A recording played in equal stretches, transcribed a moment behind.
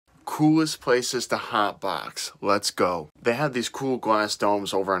coolest places to hotbox. Let's go. They have these cool glass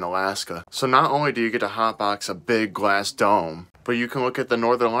domes over in Alaska. So not only do you get to hotbox a big glass dome, but you can look at the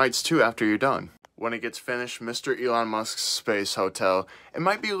northern lights too after you're done. When it gets finished, Mr. Elon Musk's space hotel. It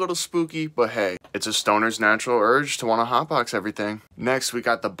might be a little spooky, but hey, it's a stoner's natural urge to want to hotbox everything. Next, we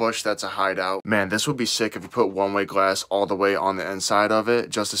got the bush that's a hideout. Man, this would be sick if you put one-way glass all the way on the inside of it,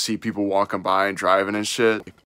 just to see people walking by and driving and shit.